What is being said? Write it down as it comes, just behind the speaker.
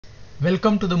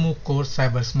Welcome to the MOOC course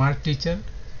Cyber Smart Teacher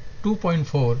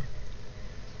 2.4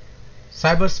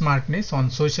 Cyber Smartness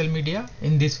on Social Media.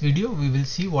 In this video we will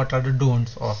see what are the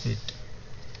don'ts of it.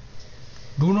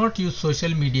 Do not use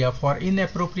social media for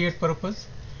inappropriate purpose.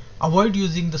 Avoid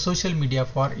using the social media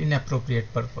for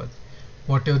inappropriate purpose.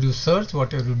 Whatever you search,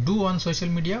 whatever you do on social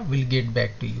media will get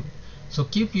back to you. So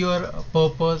keep your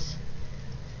purpose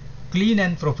clean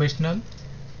and professional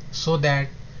so that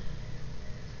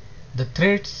the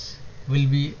threats will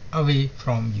be away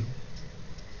from you.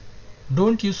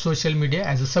 Don't use social media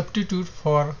as a substitute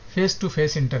for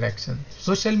face-to-face interaction.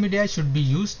 Social media should be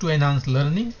used to enhance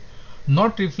learning,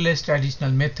 not replace traditional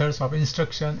methods of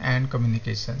instruction and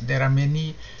communication. There are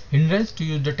many hindrances to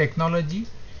use the technology.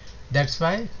 That's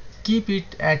why keep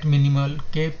it at minimal,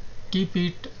 keep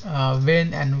it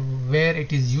when and where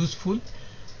it is useful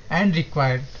and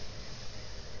required,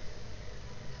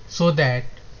 so that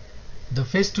the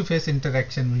face-to-face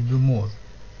interaction will be more.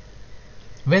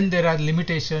 When there are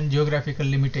limitations, geographical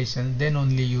limitations, then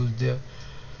only use the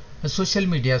social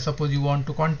media. Suppose you want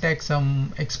to contact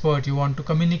some expert, you want to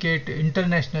communicate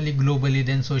internationally, globally,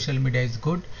 then social media is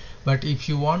good. But if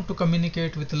you want to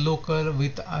communicate with the local,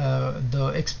 with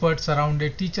the experts around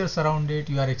it, teachers around it,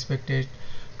 you are expected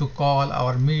to call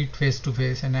or meet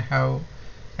face-to-face and have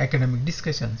academic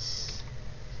discussions.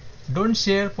 Don't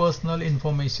share personal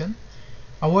information.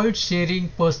 Avoid sharing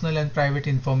personal and private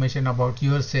information about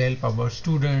yourself, about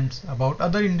students, about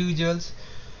other individuals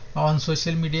on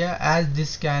social media, as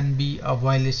this can be a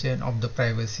violation of the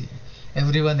privacy.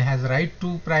 Everyone has right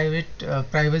to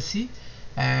privacy,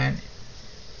 and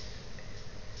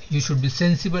you should be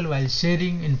sensible while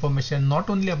sharing information not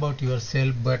only about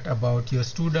yourself but about your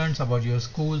students, about your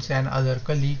schools and other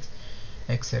colleagues,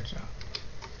 etc.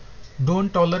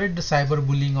 Don't tolerate the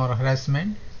cyberbullying or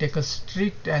harassment. Take a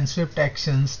strict and swift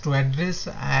actions to address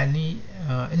any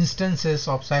instances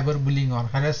of cyberbullying or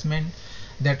harassment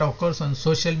that occurs on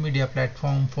social media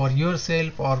platform for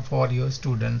yourself or for your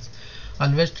students.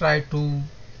 Always try to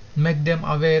make them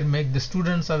aware, make the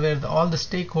students aware, all the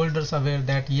stakeholders aware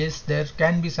that yes, there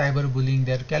can be cyberbullying,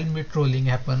 there can be trolling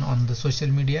happen on the social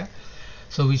media.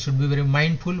 So we should be very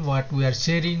mindful what we are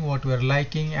sharing, what we are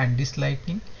liking and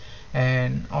disliking,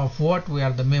 and of what we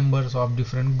are the members of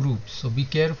different groups. So be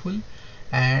careful,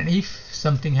 and if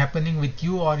something happening with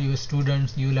you or your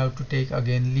students, you will have to take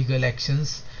again legal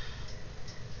actions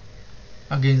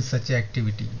against such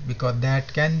activity, because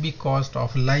that can be cost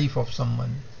of life of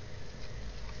someone.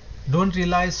 Don't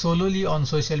rely solely on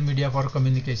social media for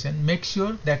communication. Make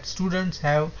sure that students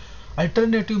have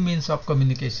alternative means of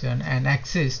communication and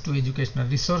access to educational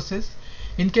resources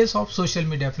in case of social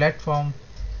media platform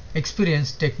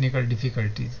experience technical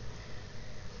difficulties.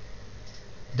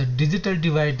 The digital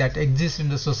divide that exists in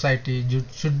the society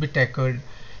should be tackled.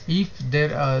 If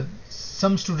there are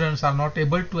some students are not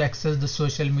able to access the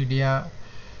social media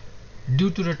due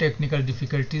to the technical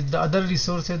difficulties, the other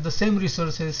resources, the same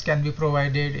resources can be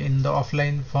provided in the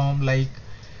offline form, like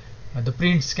the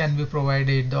prints can be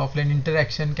provided, the offline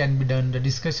interaction can be done, the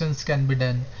discussions can be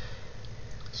done.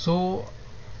 So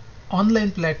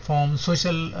online platforms,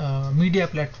 social media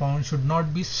platforms should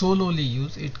not be solely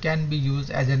used. It can be used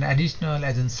as an additional,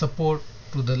 as a support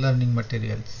to the learning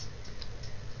materials.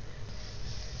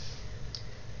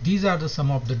 These are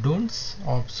some of the don'ts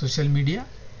of social media.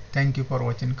 Thank you for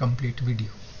watching complete video.